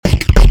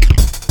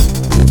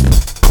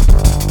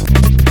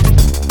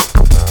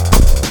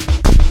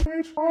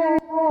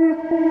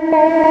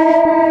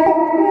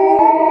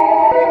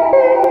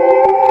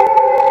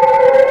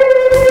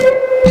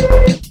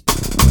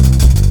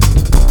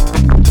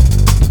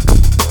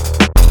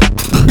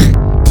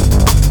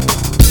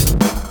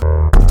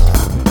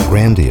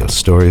grandiose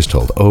stories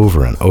told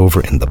over and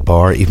over in the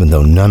bar, even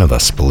though none of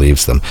us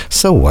believes them.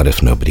 So what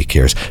if nobody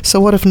cares? So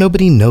what if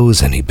nobody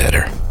knows any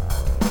better?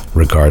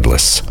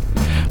 Regardless,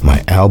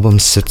 my album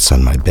sits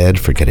on my bed,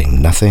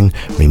 forgetting nothing,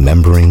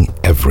 remembering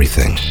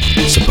everything,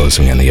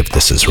 supposing any of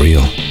this is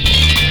real.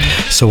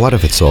 So what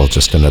if it's all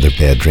just another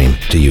bad dream?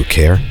 Do you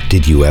care?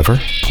 Did you ever?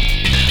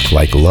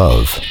 Like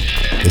love,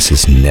 this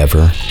is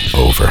never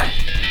over.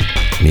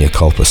 Mea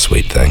culpa,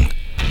 sweet thing.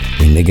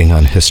 Reneging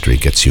on history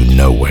gets you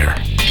nowhere,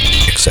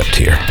 except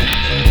here.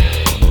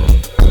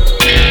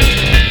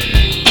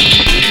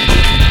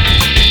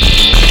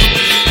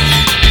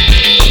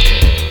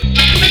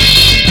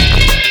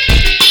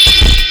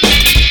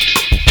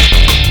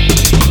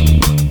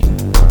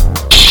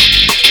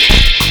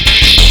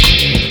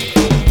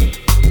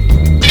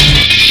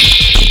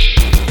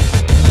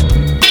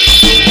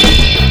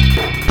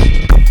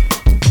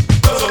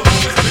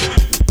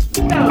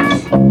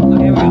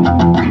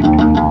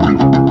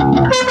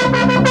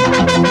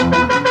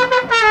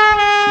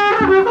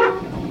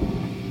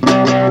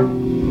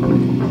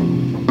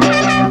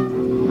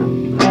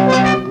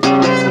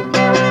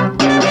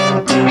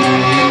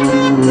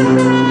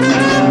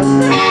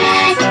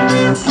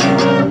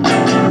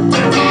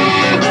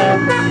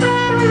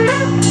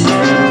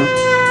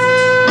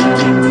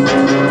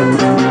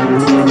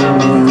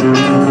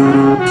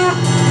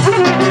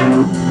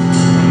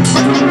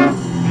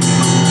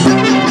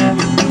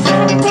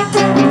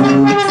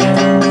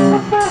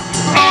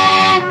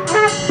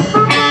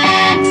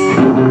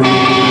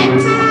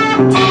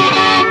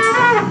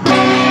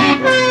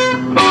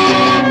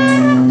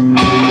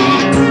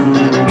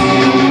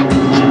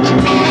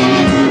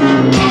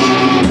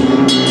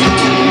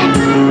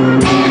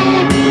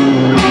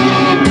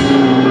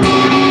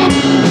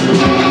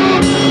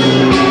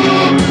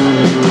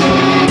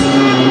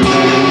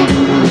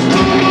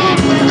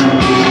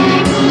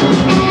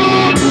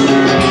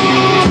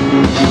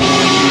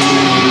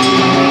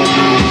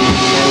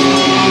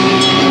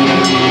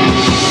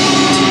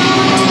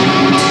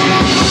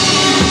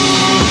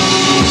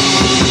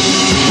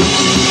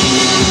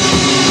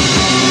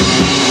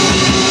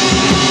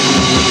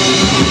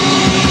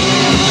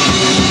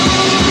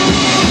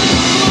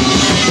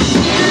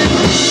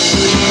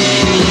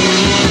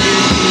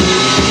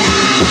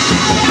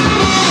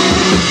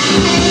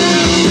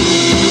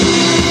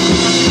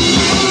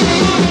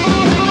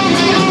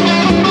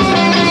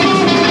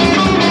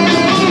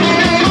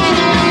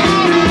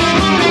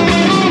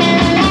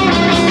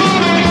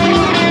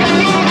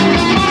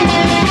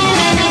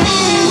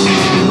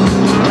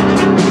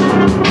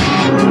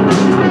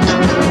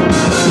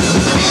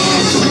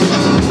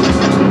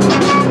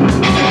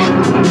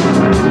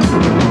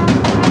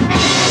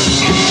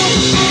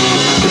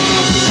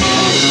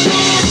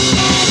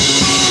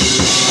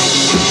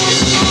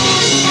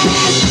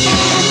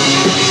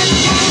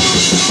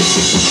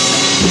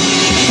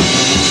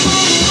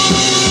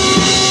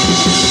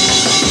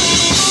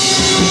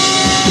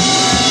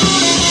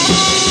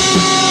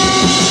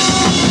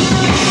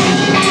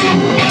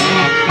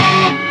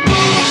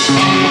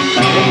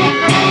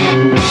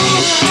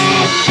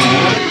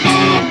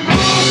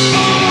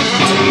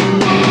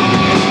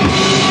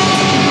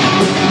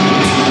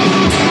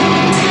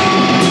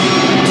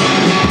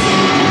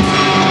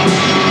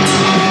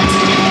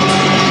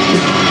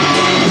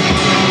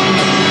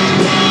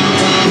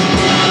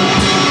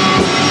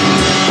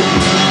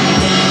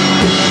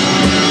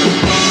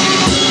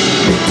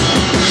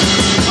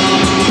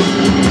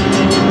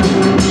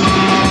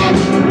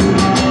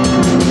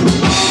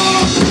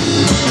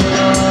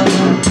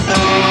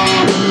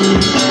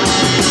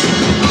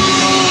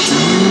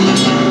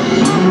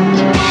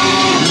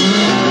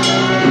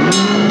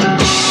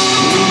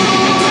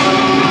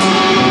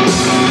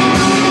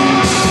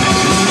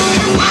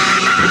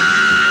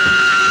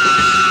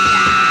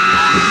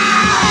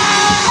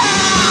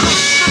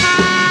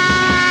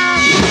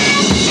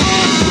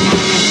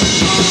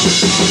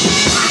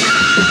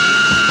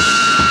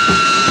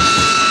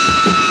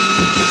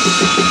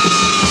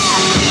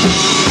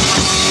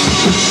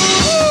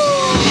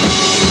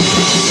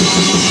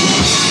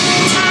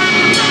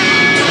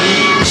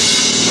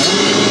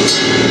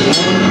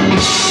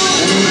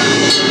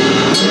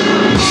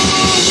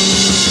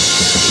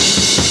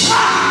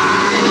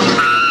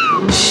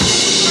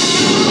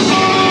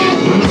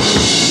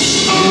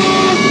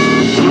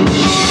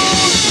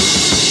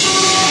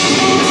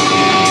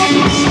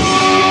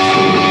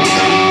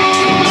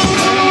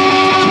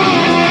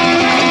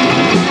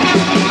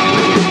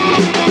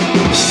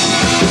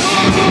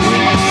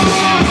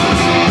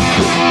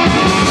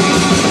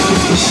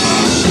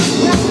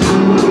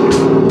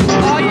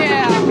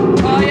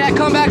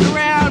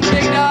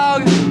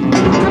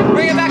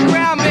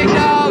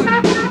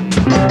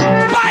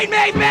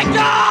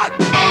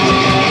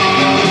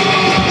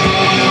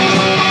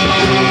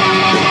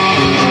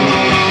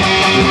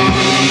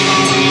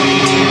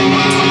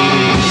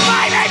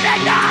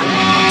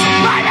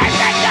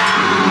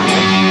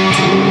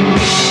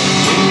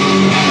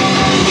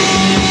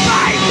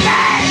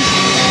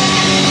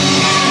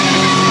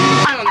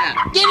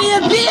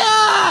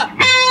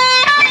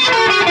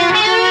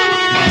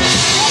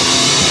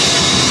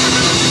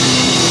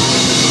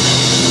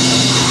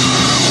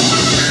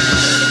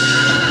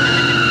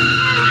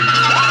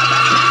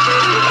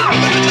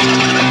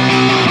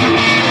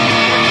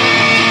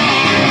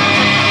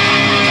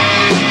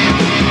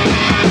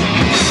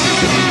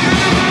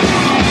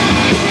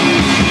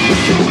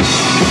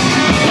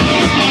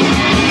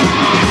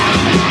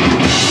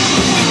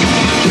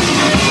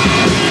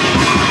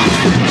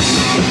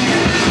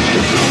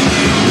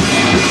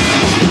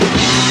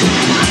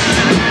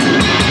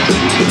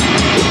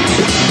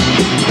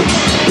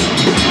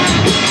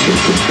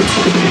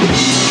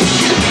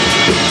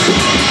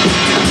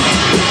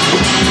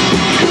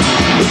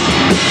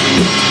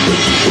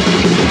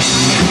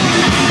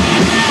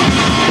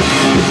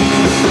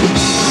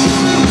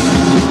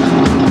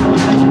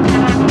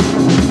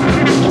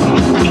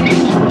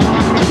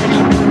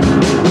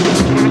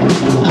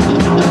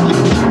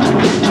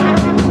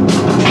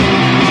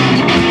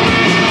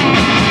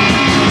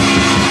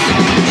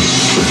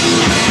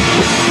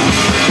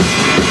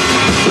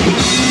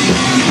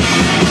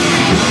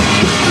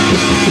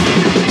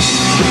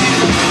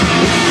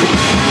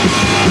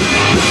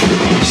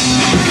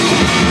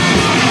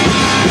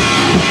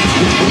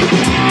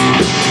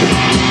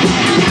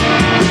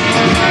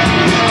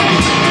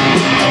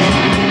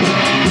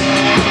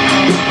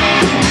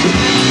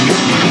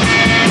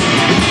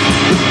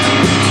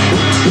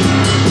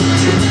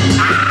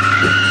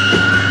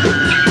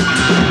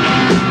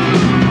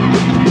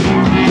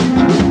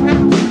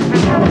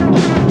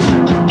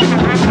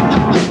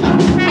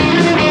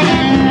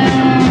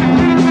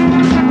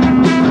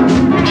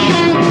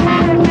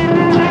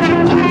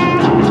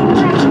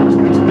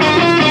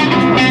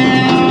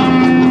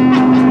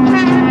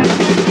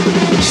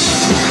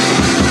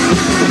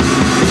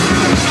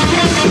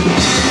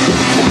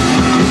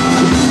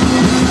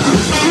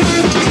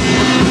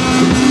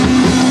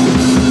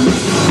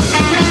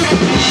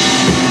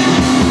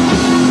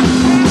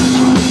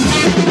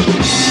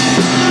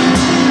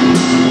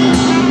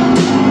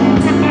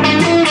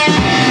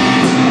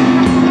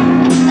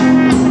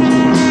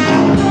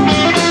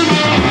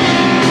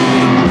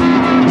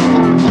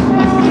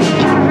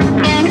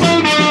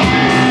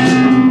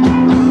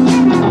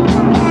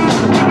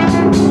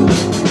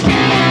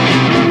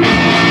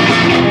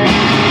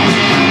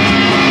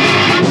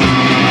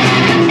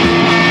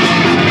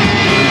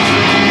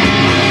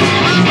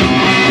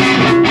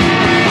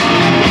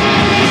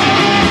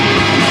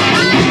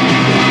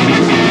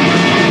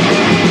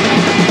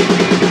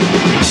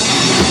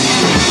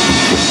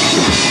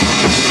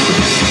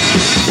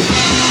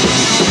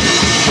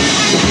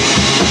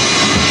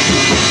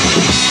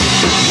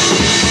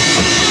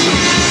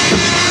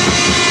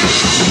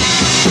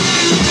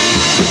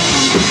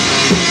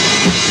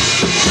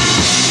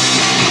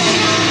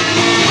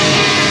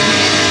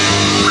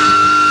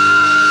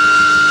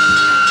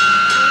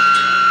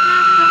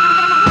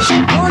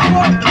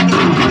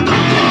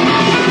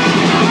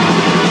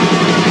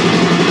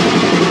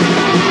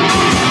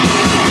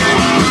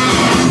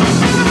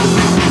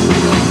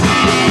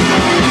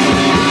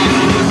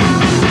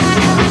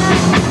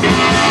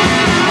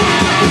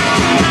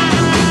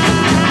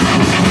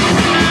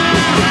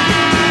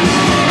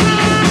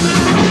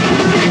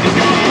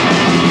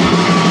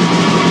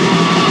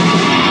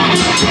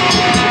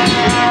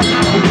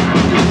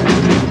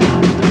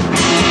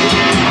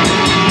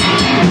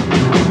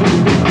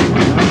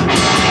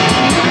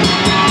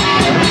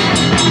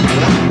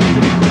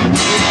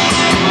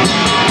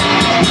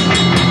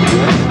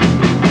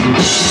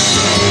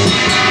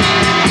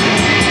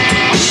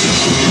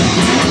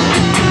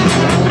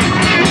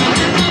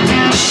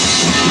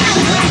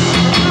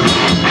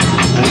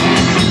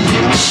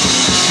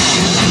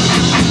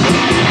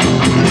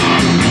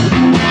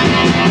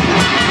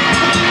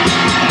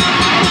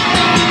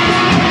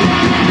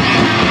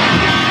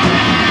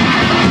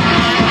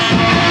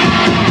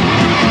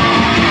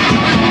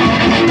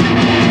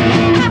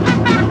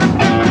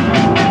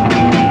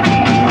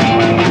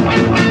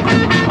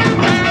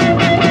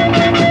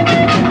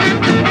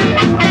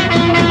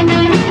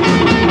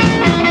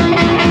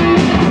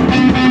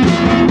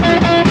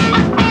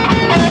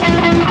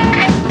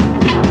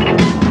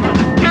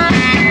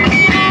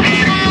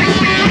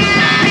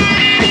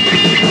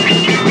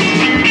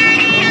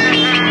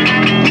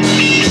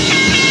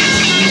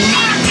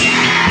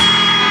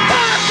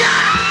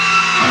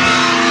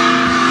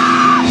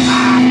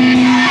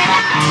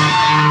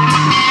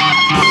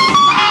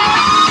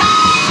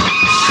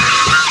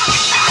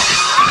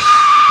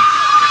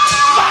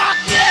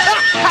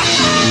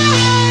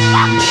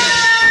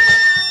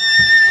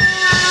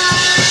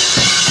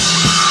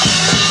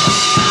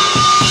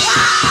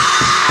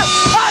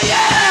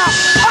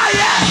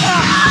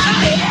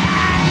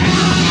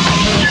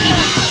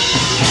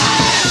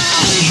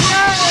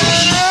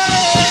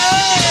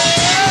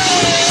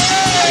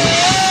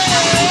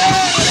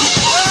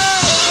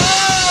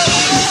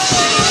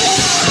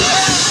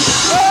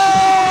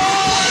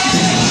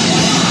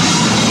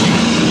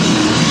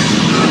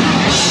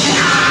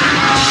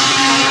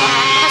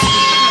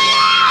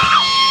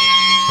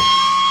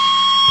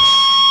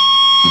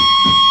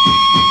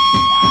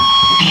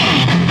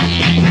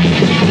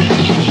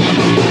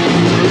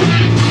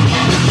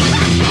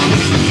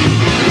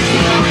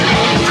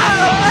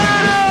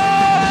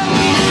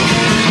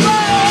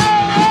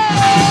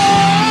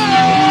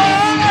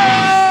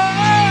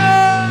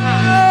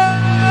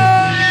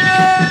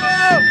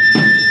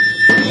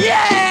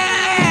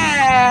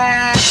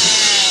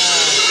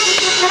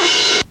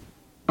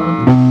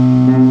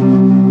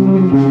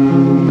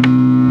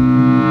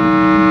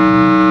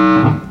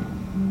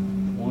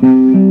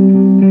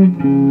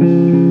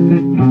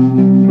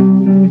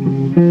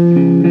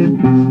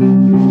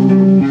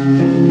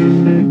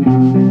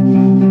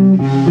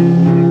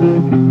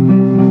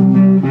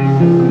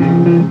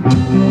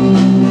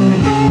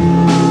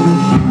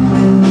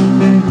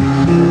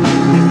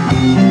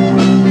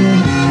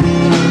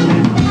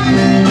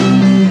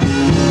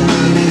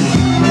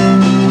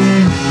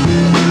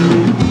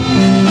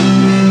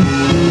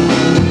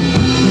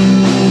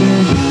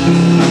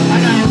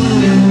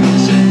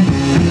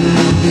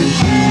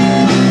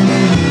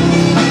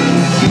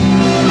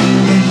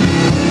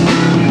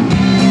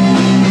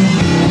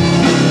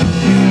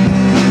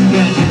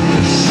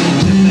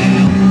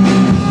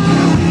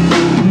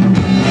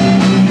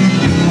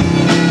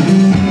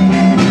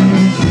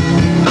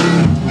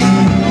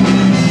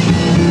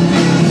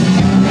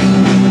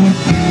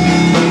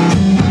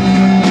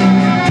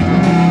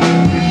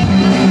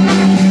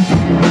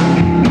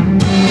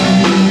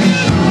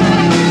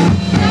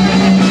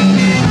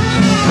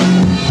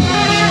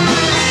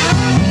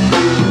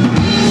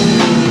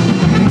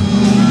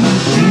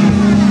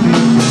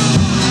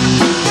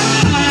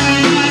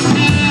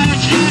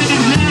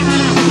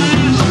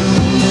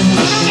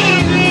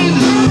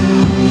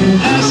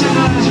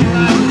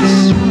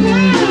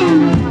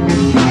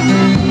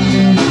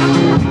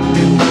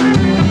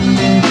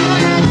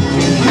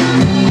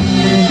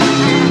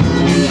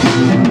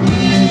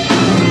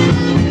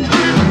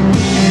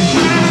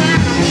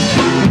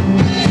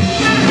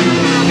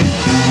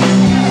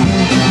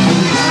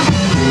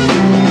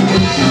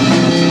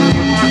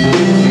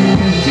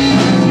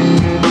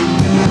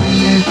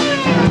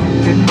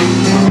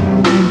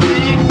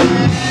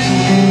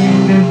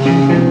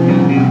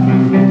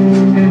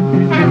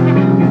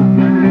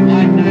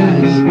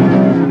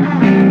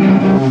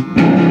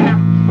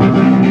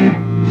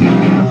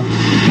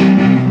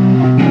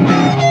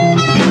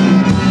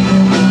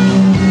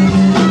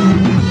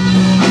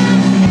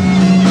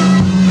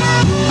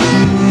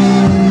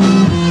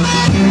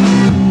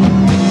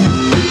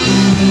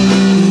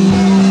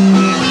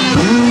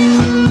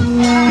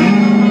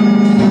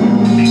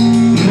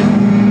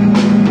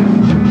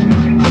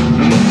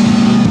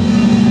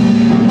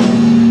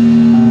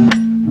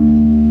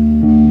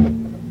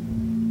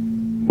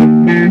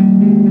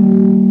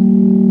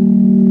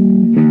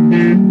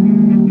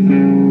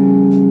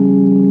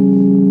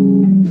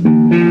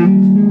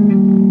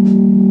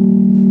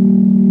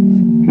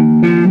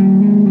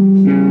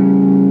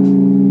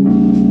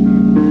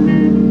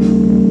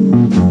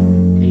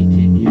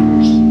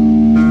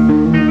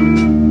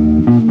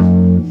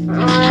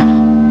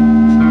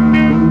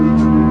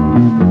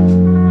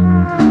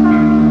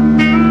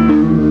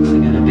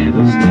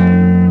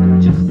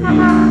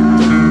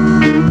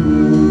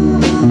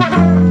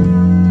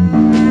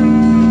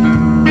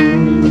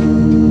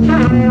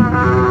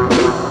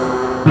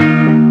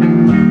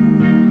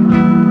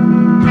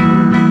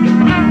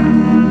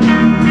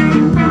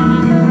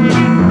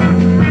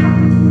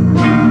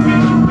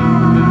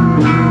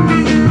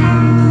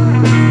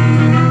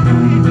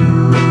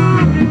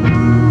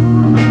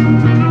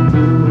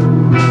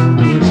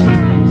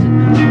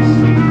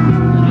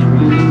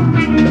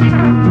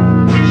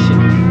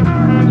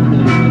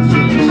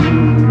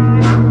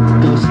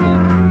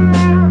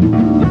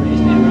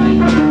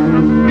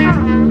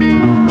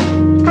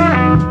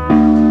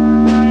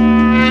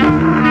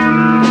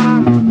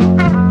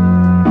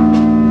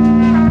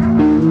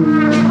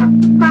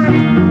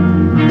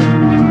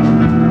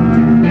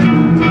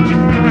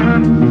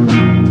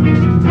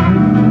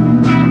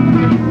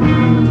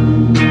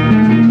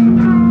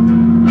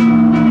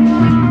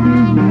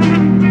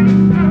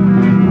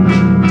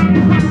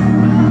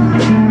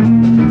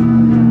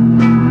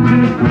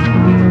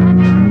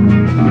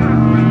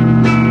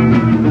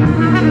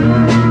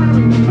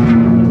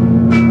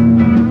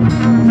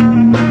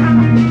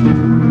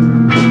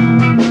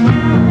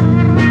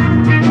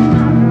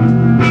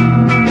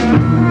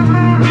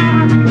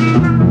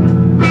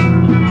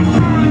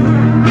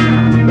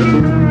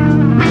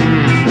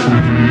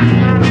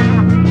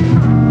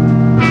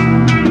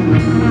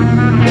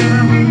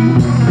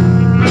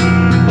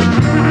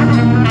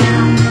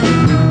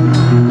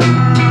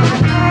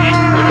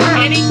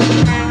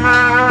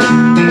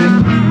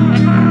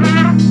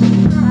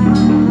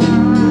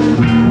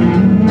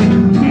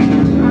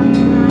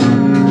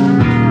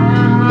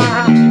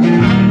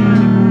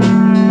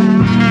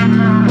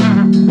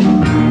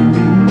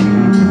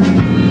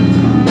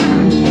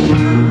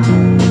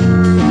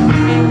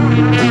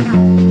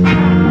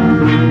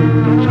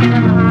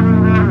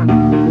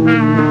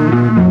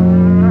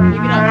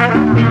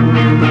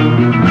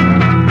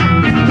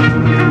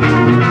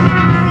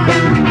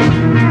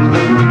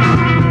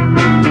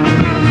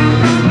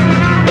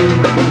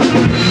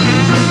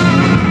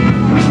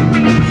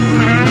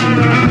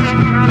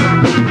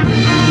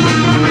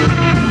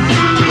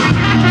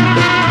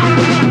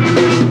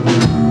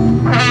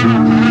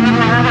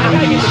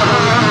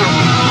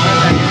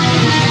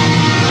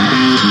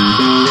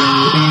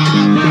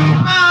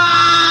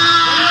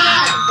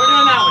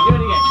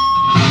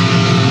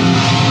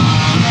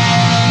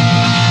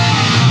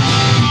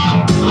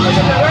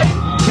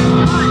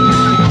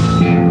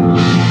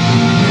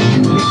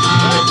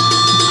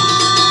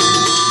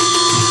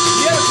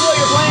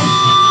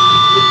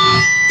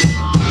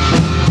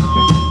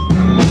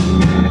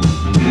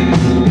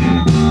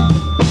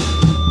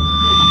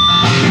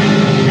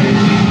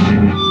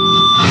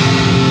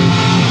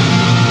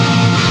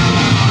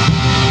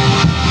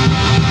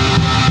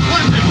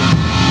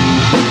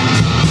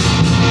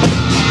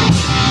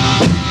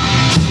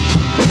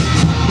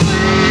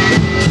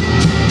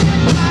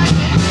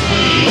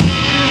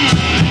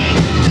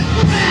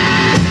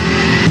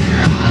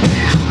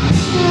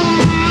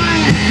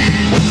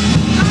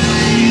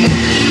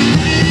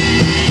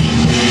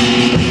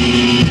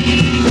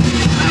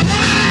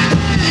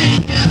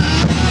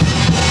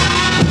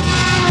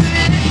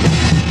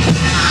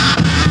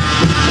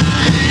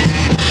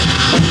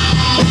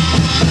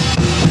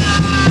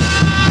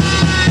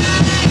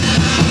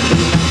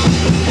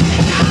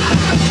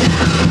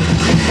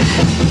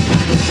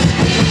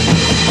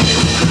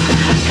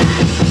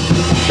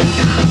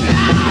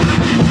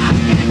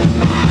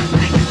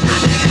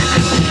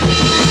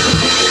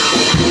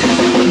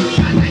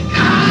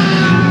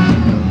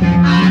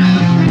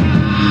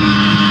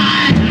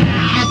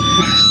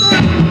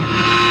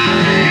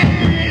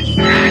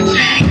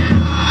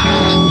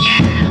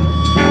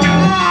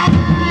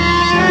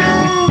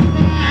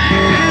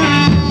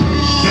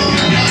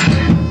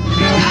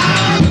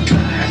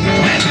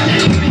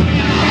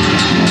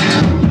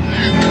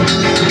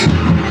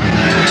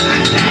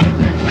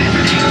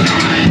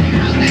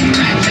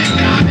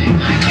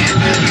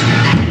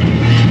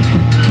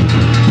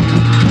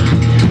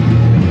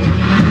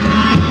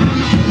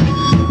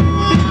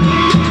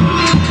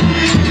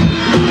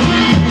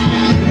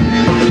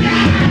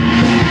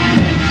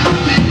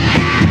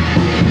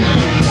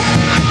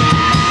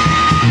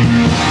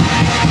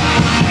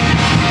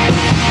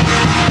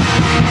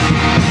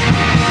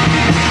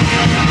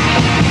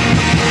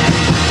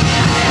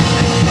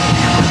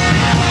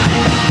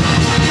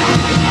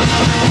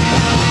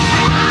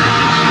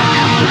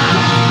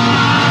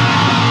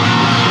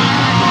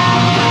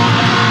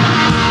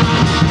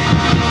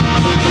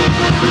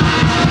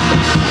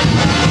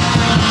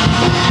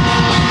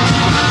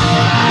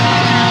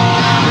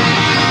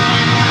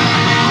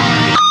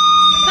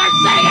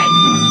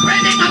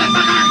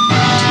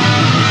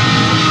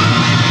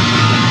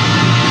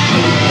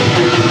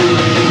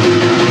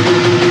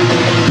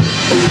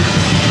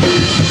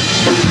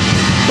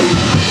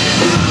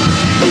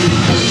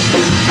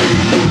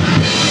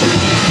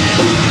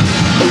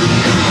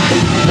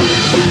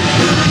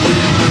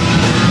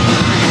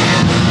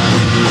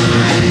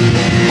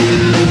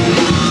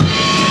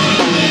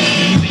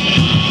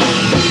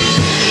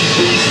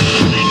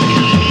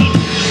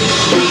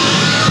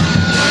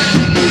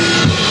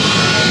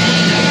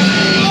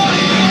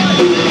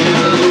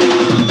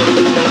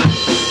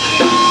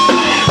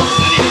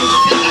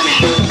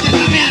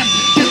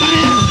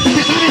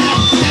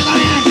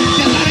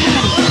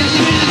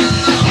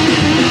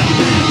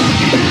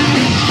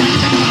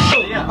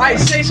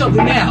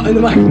 Behind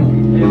the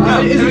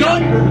microphone. Is it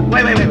going?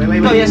 Wait.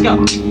 Go, yes,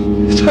 go.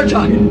 Start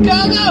talking. Go!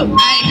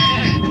 Hey!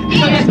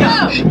 Go, yes, go! All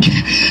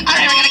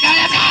right, we're gonna go.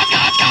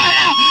 Let's go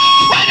now!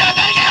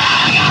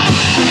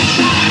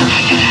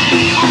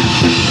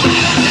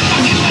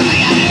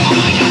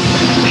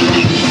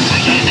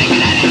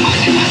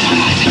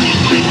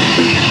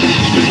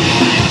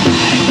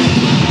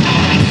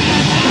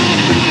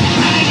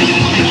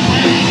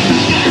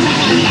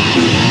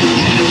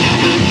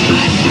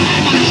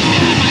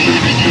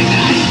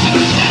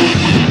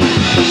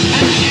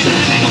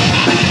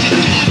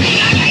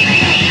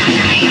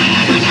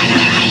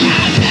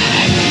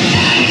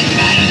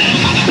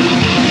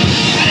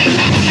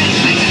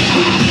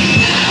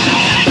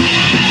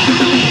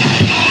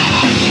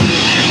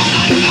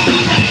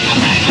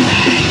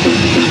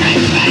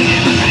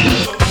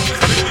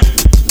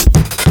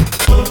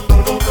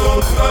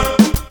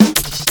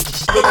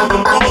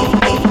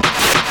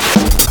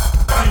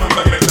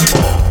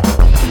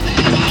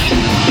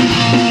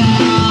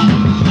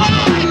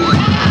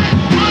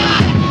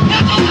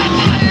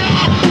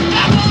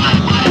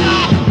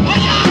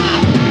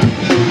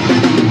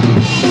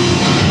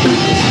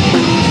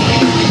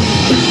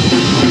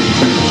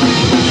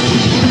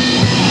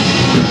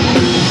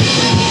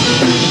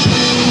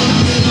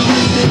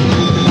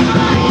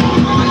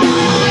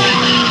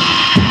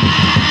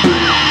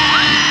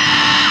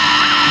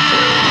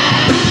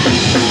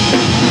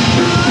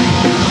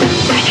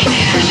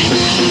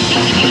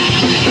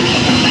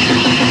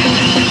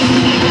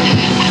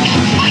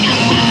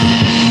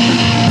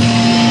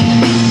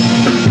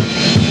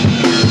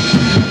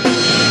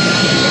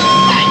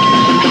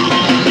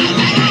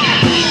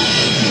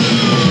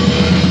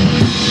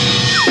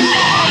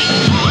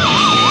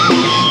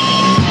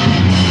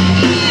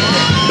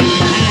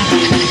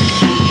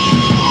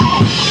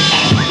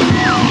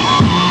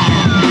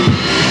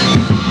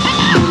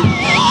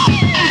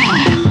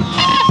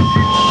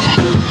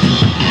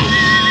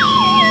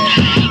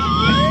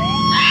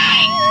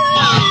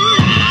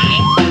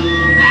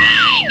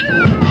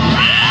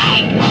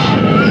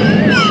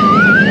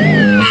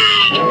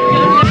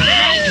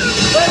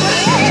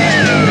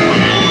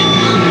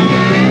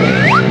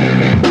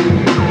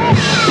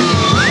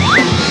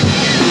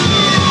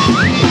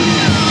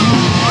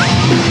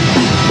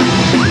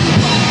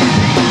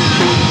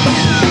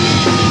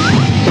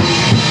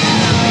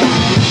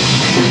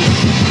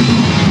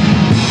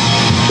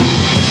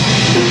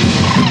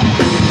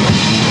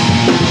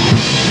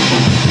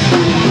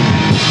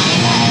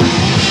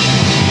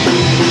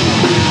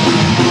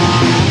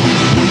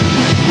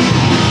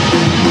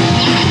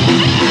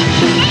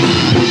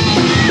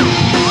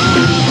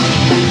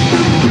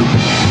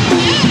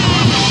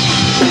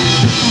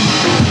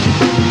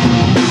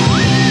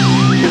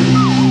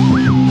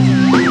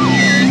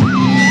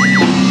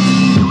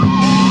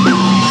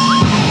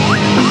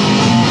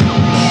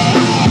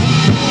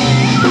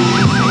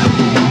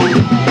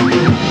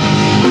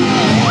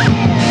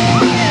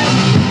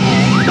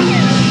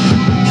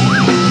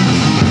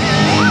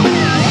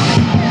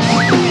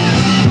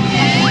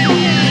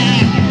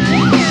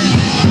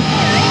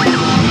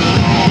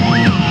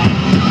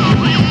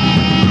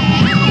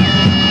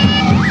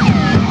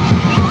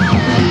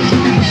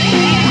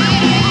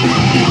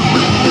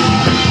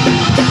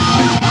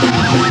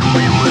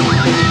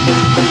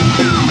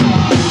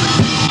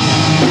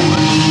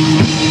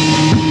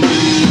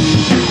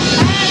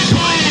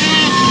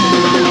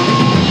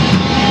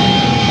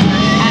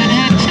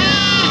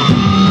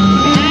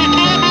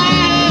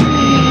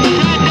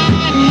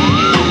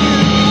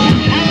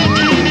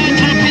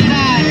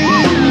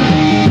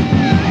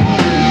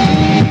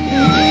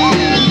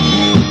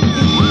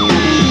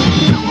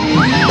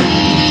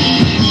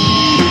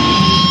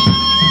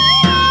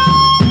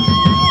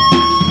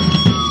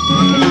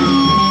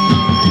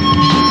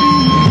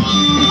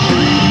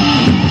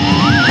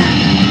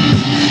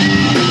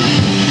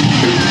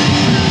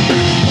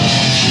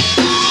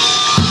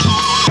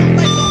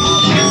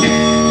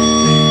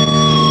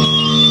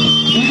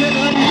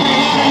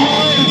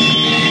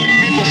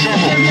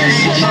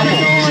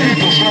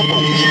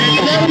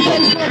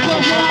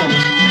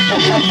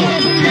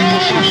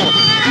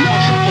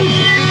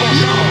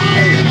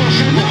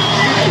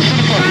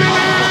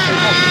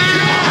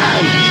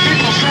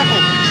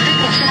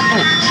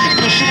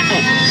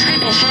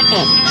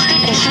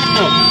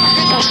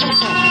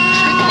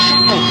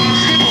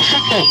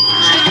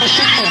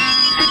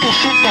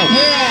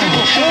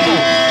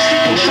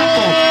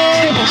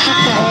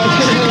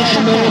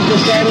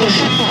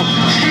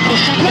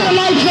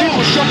 1, 2, 3,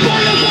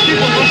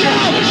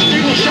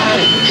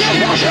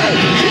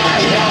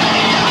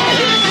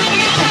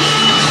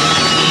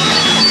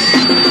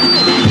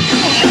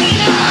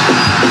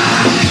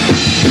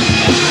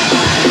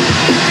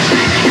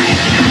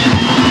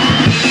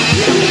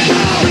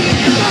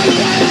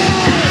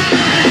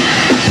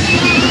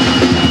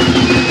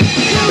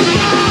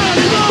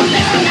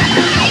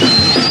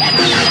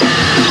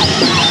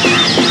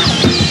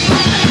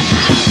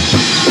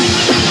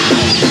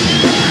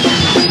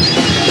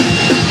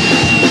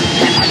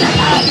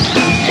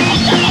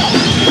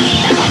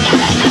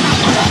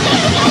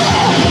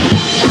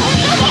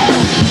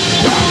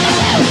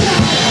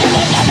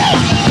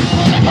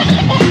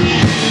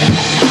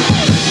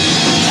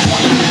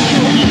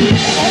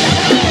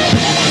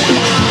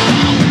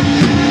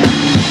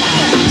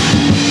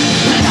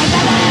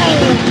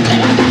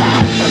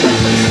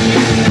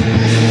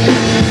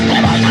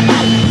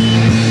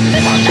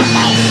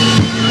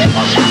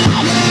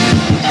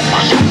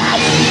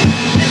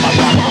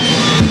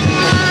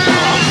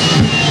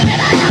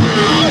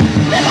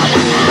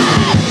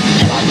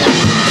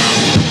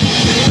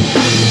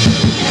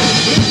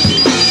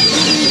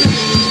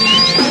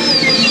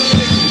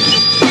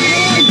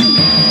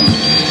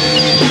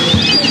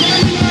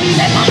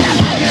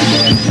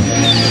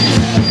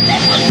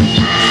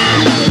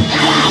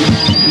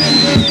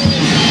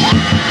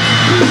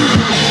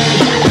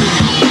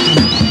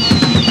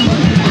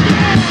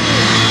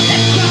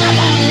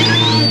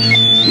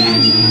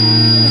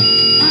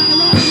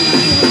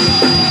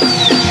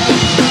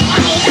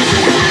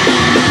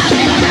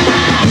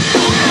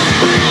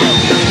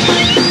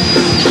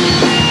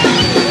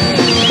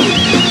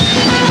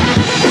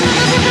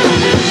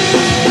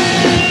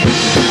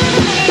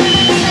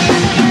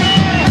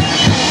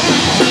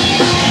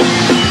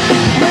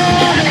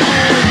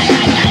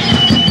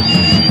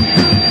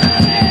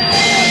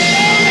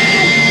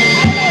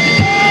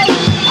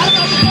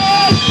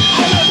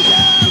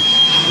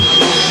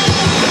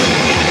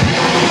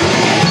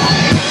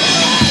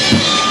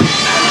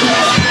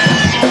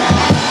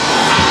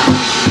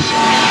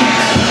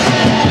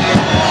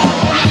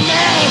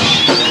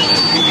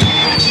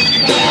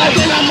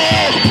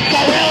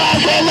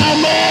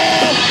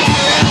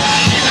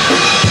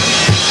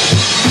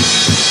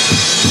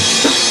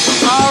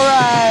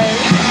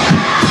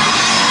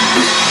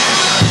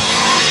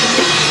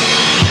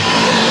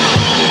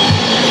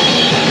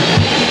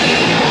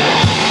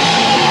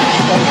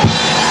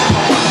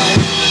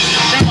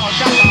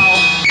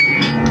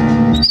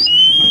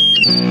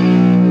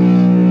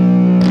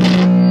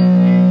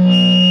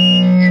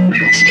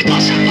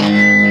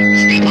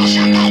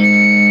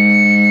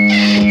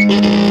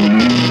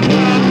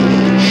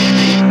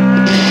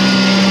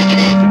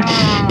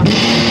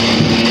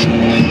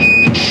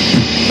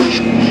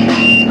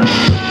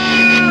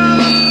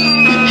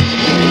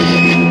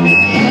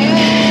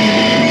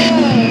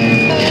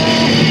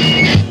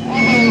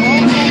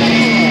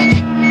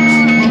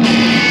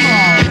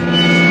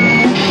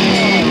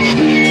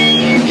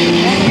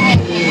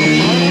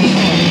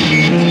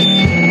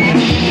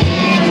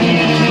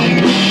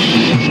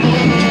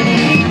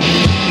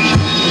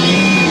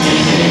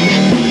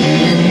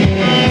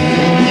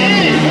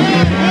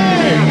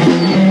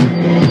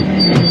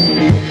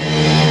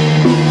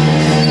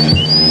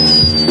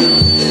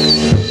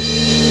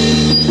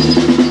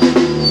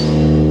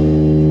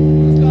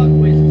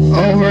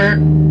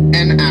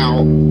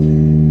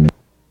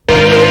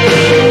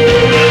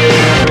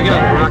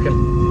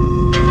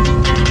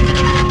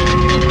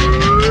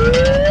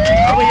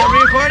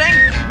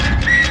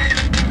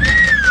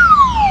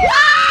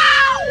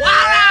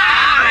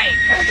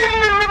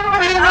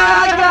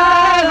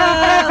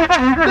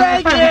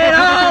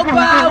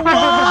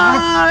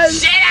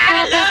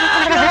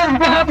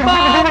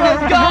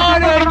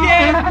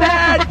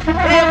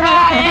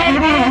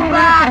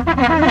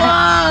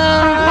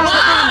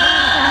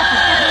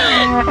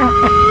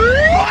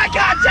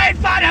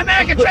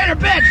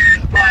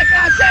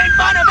 Boycott, Jane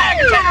Fonda,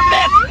 American traitor,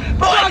 bitch!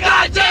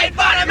 Boycott, Jane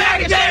Fonda,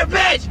 American traitor,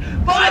 bitch!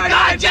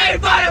 Boycott, Jane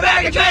Fonda,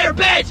 American traitor,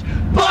 bitch!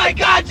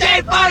 Boycott,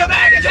 Jane Fonda,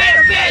 American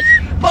traitor, bitch!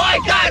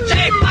 Boycott,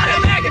 Jane Fonda,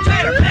 American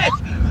traitor, bitch!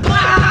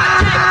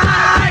 Boycott, Jane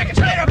Fonda, American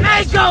traitor,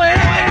 bitch! Go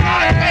ahead!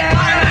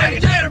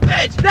 American traitor,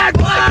 bitch! That's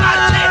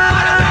boycott, Jane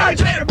Fonda, American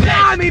traitor,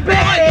 bitch! Me, bitch!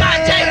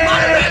 Boycott, Jane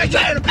Fonda, American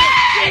traitor,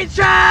 bitch! She's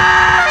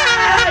trash!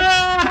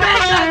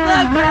 Bitch, I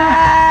love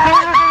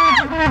that!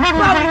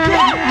 But we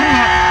can't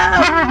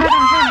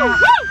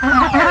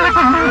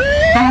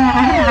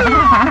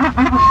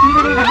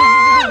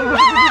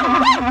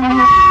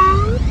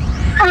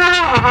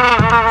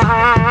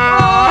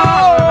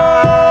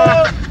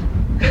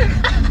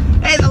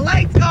Hey, the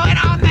light's going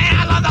on, man!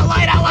 I love the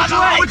light! I love the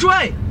light! Which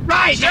way?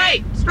 Right!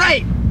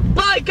 Straight!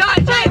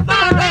 Boycott, Jane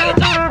Fonda,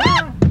 American traitor,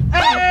 bitch!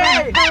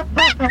 Hey!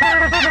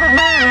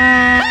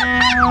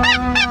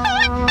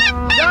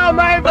 No,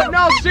 man, but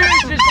no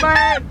seriousness,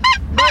 man.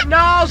 But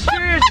no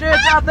seriousness,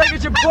 I think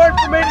it's important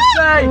for me to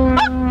say.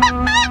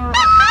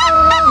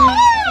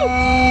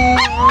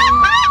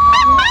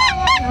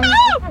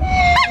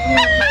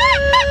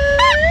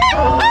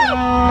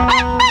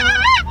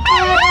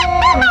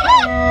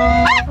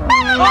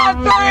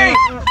 On three!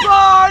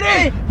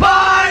 Party!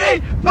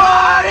 Party!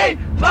 Party!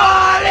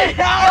 Party!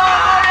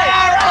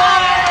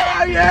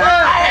 Yeah! I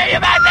hear you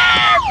back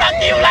there! Fuck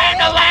you,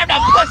 lambda,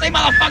 pussy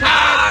motherfucker!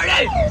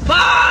 Party!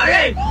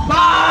 Party!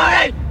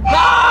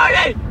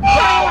 Party!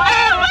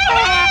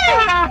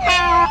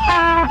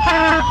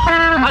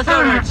 My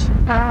throat hurts.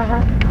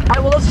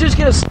 Alright, well, let's just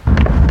get a...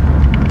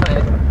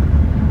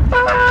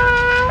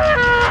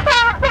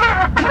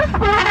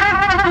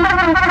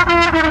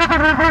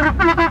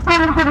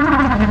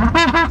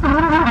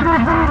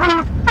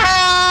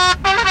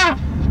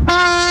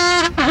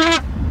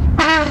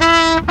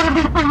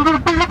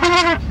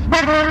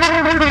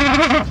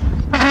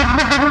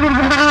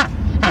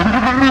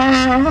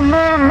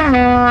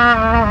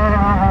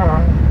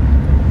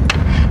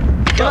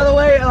 By the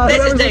way,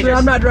 This is dangerous.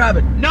 I'm not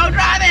driving. No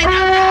driving!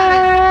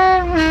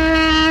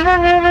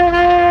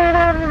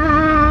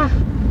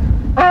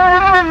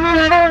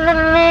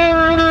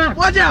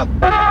 Watch out!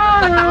 I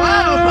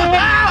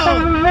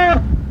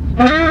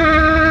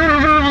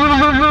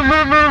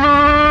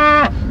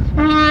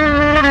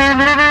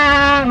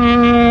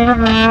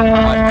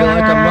feel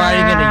like I'm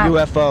riding in a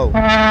UFO. I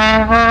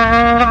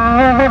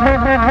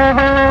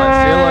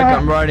feel like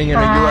I'm riding in a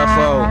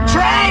UFO.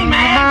 Train,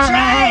 man!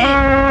 Train!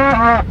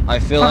 I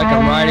feel like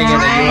I'm riding in a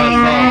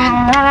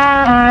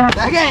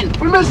UFO. Again!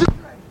 We missed it!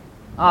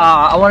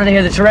 I wanted to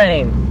hear the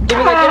train. Give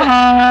me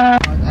that,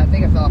 I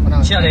think I fell off when I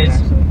was Chill, playing,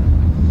 dudes. actually.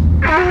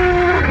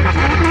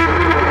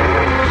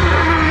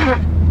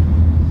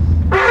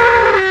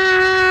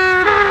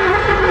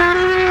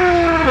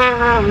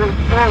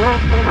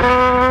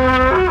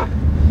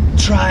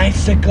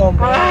 Tricycle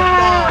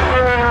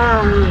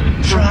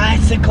Marathon!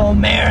 Tricycle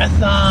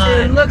Marathon!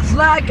 It looks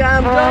like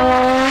I'm going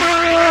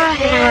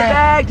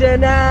back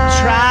tonight.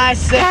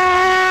 Tricycle!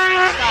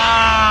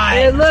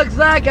 It looks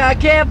like I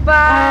can't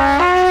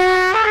find.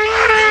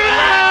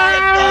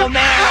 Tricycle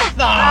Marathon!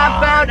 I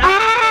found.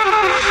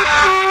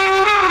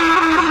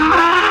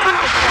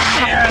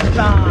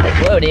 Marathon!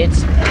 Whoa,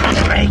 dudes.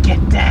 Break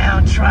it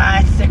down,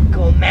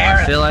 Tricycle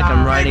Marathon! I feel like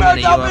I'm riding in a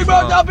UFO. Big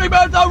Marathon, Big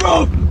Marathon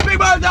roof! Big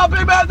Marathon,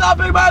 Big Marathon,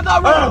 Big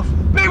Marathon roof!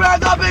 Big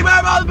Marathon, Big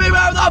Marathon, Big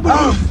Marathon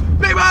roof!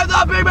 Big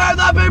Marathon, Big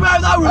Marathon, Big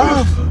Marathon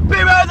roof!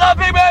 Big Marathon,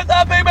 Big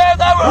Marathon, Big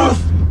Marathon roof!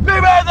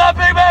 Big Marathon,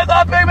 Big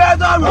Marathon, Big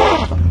Marathon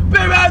roof!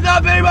 Big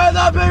Marathon, Big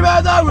Marathon, Big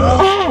Marathon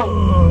roof!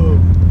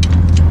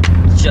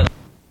 Shut up.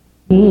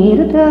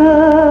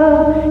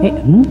 Hey,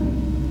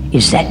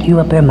 is that you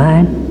up there,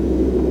 mine?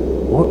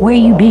 Where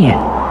you been?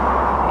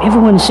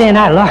 Everyone's saying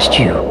I lost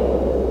you.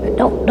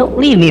 Don't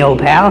leave me, old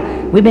pal.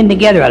 We've been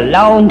together a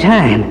long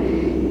time.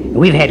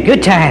 We've had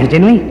good times,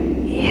 didn't we?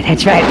 Yeah,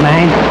 that's right,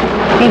 mine.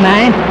 Hey,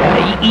 mine,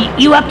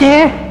 you up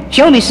there?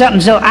 Show me something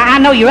so I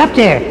know you're up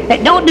there.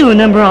 Don't do a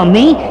number on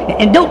me,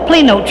 and don't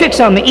play no tricks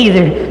on me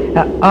either.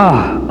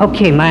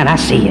 Okay, mine, I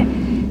see you.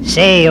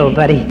 Say, old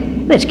buddy,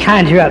 let's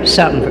conjure up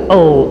something for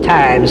old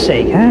time's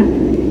sake, huh?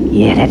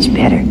 Yeah, that's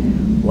better.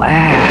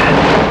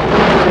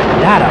 Wow.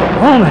 Not a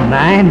woman,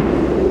 mine.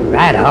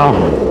 Right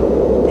on.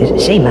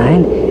 Say,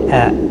 mine,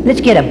 let's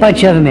get a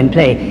bunch of them and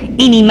play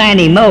Eeny,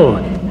 Miny, Mo,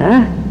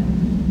 huh?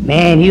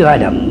 Man, you are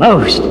the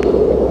most.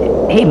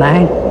 Hey,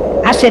 mine,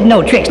 I said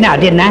no tricks now,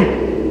 didn't I?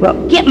 Well,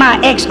 get my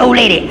ex-old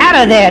lady out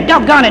of there.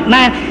 Doggone it,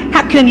 mine.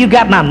 How come you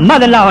got my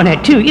mother-in-law in there,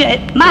 too? Yeah,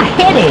 my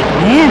headache,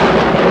 man.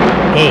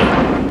 Hey,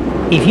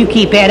 if you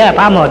keep that up,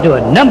 I'm gonna do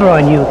a number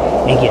on you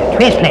and get a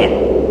transplant.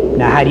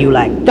 Now, how do you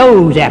like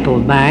those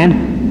apples,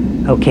 mine?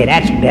 Okay,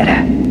 that's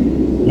better.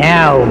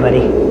 Now,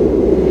 buddy.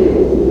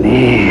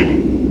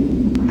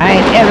 Man, I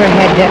ain't ever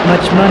had that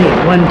much money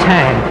at one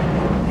time.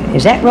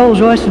 Is that Rolls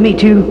Royce for me,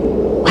 too?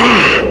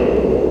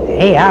 Wow.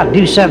 Hey, I'll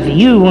do something for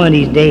you one of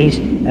these days.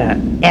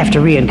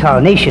 After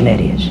reincarnation, that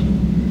is.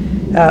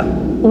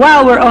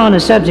 While we're on the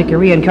subject of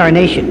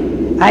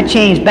reincarnation, I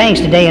changed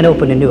banks today and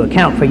opened a new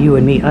account for you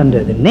and me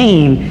under the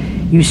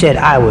name you said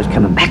I was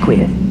coming back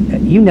with.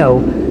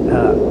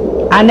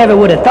 I never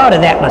would have thought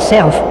of that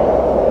myself.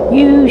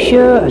 You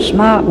sure a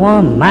smart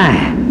one,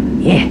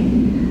 mine. Yeah.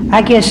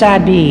 I guess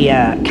I'd be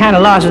kind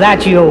of lost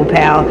without you, old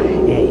pal.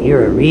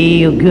 You're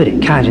real good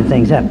at conjuring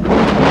things up.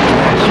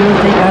 I sure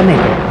think I make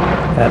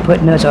it.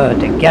 Putting us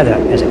together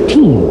as a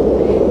team.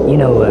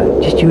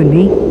 Just you and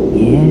me?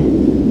 Yeah,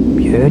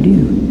 sure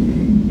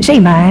do. Say,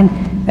 mine,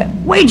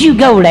 where'd you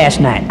go last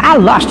night? I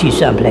lost you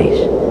someplace.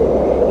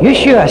 You're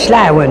sure a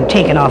sly one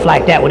taking off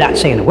like that without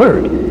saying a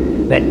word.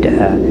 But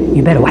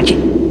you better watch it,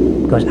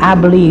 because I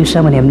believe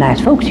some of them nice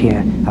folks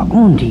here are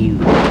on to you.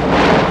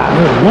 I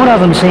heard one of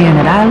them saying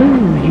that I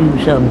lose you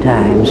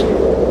sometimes.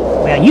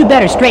 Well, you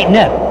better straighten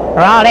up, or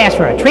I'll ask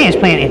for a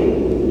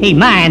transplant. Hey,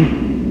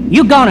 mine,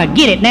 you gonna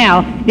get it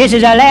now. This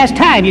is the last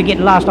time you're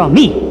getting lost on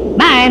me.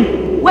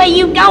 Mine, where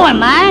you going,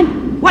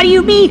 mine? What do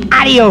you mean,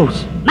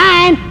 adios?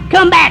 Mine,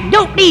 come back,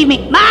 don't leave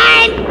me.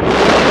 Mine!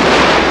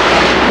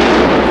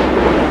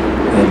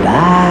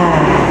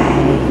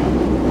 Goodbye.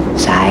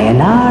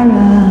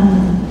 Sayonara.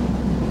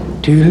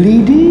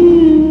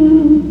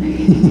 Toodly-doo.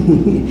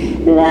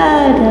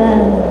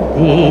 La-da-dee-da.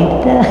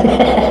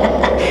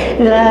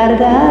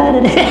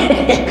 La-da-da-da-da.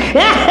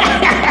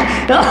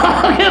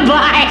 Oh,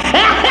 goodbye.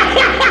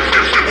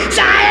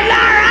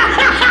 Sayonara.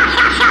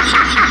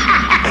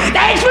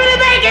 Thanks for the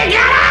bacon,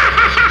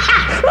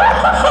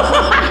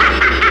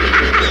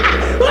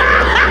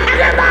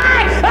 Goodbye.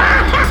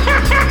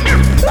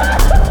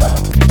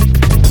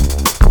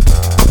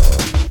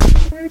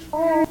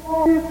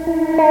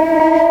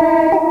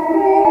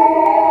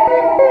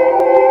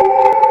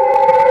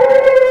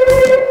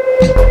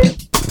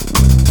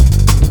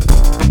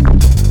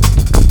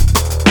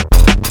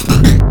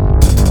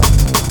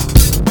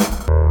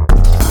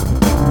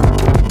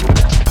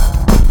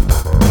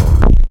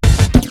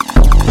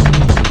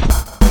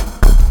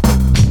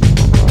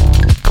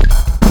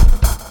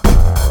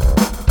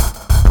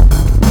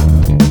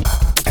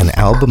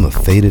 Album of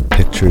faded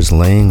pictures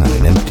laying on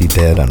an empty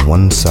bed on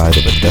one side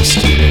of a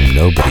dusty room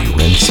nobody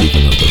rents,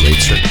 even though the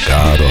rates are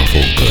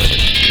god-awful good.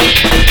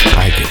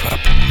 I give up.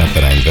 Not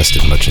that I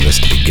invested much in this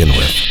to begin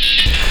with.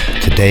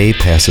 Today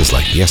passes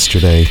like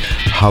yesterday.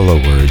 Hollow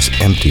words,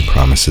 empty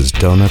promises,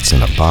 donuts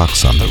in a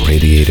box on the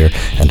radiator,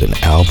 and an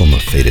album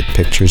of faded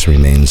pictures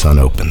remains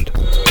unopened.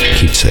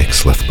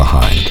 Keepsakes left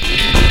behind.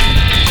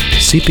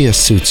 Sepia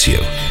suits you.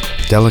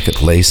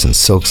 Delicate lace and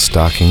silk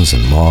stockings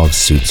and mauve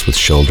suits with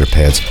shoulder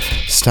pads.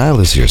 Style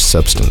is your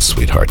substance,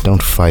 sweetheart.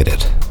 Don't fight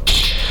it.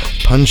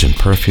 Pungent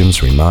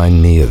perfumes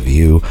remind me of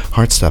you.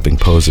 Heart-stopping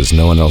poses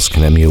no one else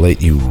can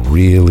emulate. You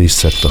really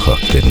set the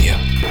hook, didn't you?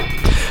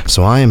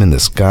 So I am in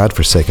this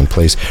god-forsaken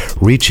place,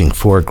 reaching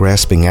for,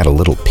 grasping at a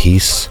little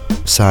peace,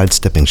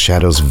 sidestepping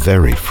shadows,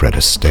 very Fred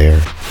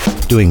Astaire,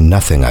 doing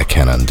nothing I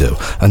can undo.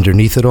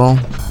 Underneath it all,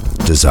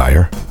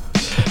 desire.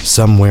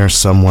 Somewhere,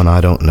 someone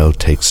I don't know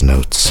takes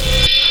notes.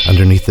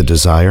 Underneath the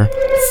desire,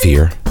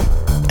 fear.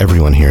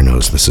 Everyone here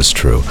knows this is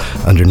true.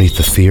 Underneath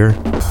the fear,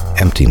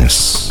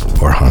 emptiness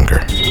or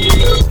hunger.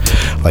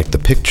 Like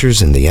the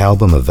pictures in the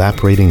album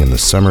evaporating in the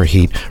summer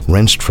heat,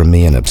 wrenched from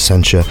me in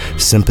absentia,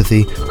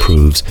 sympathy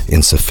proves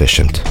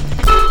insufficient.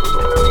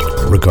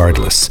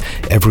 Regardless,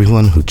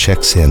 everyone who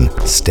checks in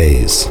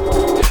stays.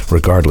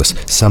 Regardless,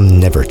 some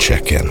never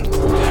check in.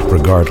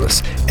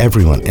 Regardless,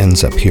 everyone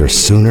ends up here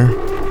sooner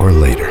or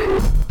later.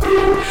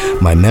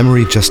 My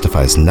memory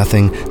justifies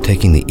nothing,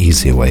 taking the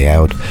easy way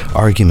out.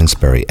 Arguments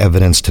bury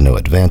evidence to no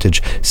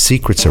advantage.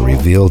 Secrets are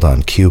revealed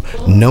on cue.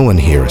 No one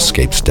here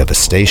escapes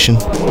devastation,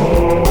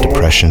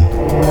 depression,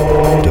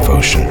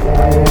 devotion.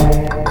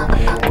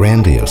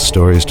 Grandiose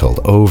stories told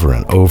over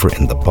and over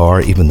in the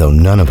bar, even though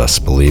none of us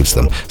believes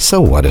them.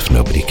 So what if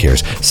nobody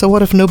cares? So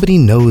what if nobody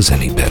knows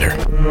any better?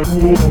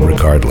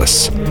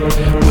 Regardless,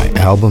 my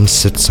album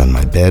sits on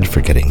my bed,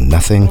 forgetting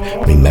nothing,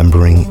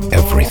 remembering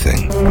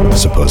everything,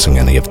 supposing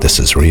any of this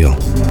is real.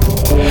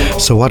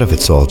 So what if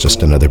it's all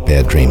just another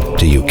bad dream?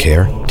 Do you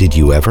care? Did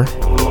you ever?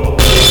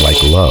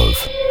 Like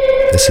love,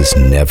 this is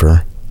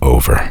never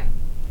over.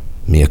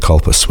 Mea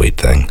culpa, sweet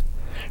thing.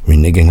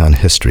 Reneging on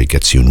history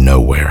gets you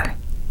nowhere.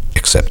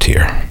 Except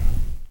here.